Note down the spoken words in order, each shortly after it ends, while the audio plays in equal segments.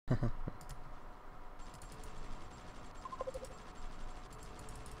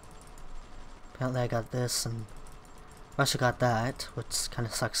Apparently I got this and Russia got that, which kind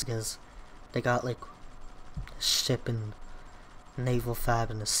of sucks because they got like a ship and naval fab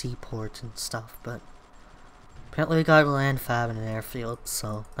and a seaport and stuff, but apparently we got a land fab and an airfield,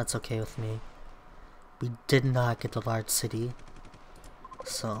 so that's okay with me. We did not get the large city,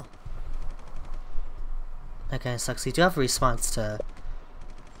 so that kinda sucks. You do have a response to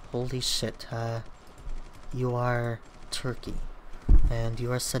holy shit, you are Turkey and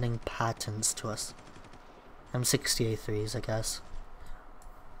you are sending patents to us. M60A3s, I guess.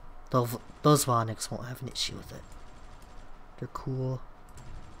 Those Vodniks won't have an issue with it. They're cool.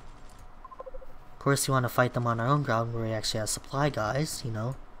 Of course, you want to fight them on our own ground where we actually have supply guys, you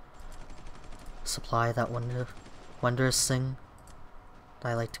know. Supply, that wondrous thing that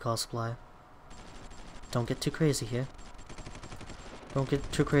I like to call supply. Don't get too crazy here. Don't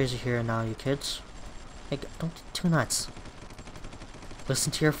get too crazy here now, you kids. Hey, don't get too nuts.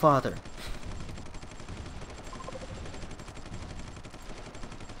 Listen to your father.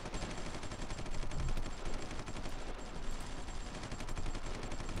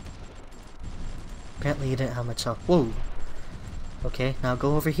 Apparently you didn't have much health. Whoa! Okay, now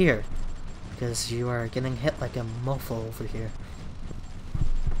go over here. Because you are getting hit like a mofo over here.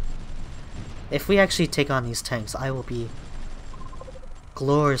 If we actually take on these tanks, I will be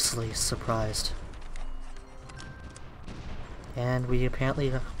gloriously surprised. And we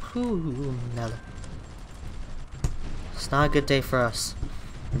apparently... no. It's not a good day for us.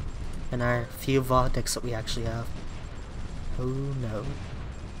 And our few Vodniks that we actually have. Oh no.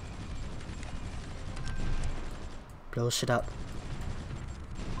 Blow shit up.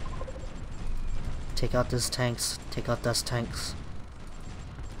 Take out these tanks. Take out those tanks.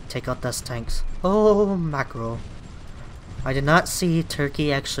 Take out those tanks. Oh, mackerel. I did not see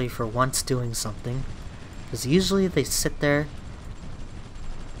Turkey actually for once doing something. Because usually they sit there.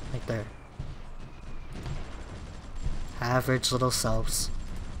 Like their average little selves.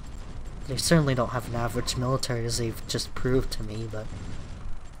 They certainly don't have an average military as they've just proved to me, but...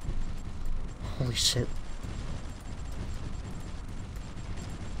 holy shit.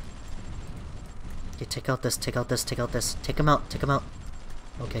 Okay, take out this, take out this, take out this. Take him out, take him out.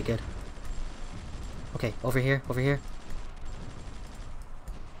 Okay, good. Okay, over here, over here.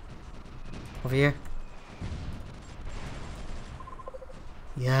 Over here.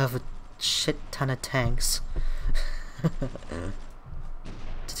 You have a shit ton of tanks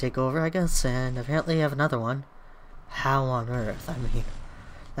to take over, I guess, and apparently you have another one. How on earth? I mean,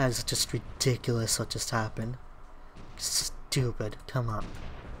 that is just ridiculous what just happened. Stupid. Come on.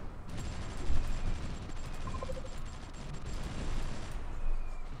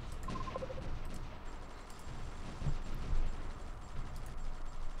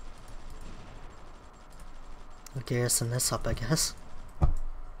 Garrison this up, I guess.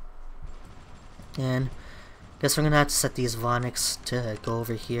 And guess we're gonna have to set these Vodniks to go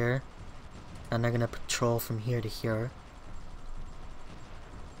over here, and they're gonna patrol from here to here.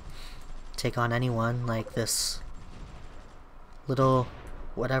 Take on anyone like this little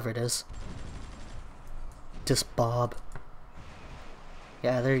whatever it is. Just Bob.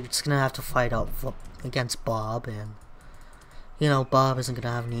 Yeah, they're just gonna have to fight out against Bob, and you know, Bob isn't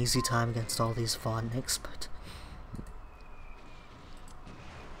gonna have an easy time against all these Vodniks, but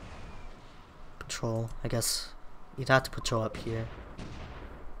patrol. I guess you'd have to patrol up here.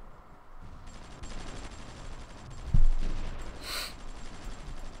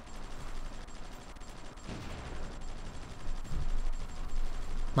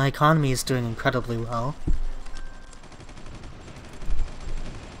 My economy is doing incredibly well.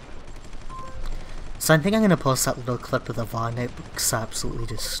 So I think I'm gonna post that little clip of the Vodniks absolutely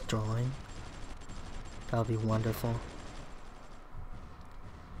destroying. That would be wonderful.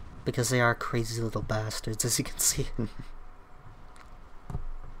 Because they are crazy little bastards, as you can see.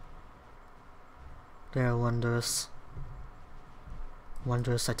 They're wondrous.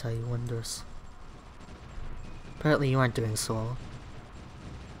 Wondrous, I tell you, wondrous. Apparently you aren't doing so well.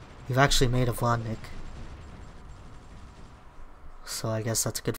 You've actually made a Vodnik. So I guess that's good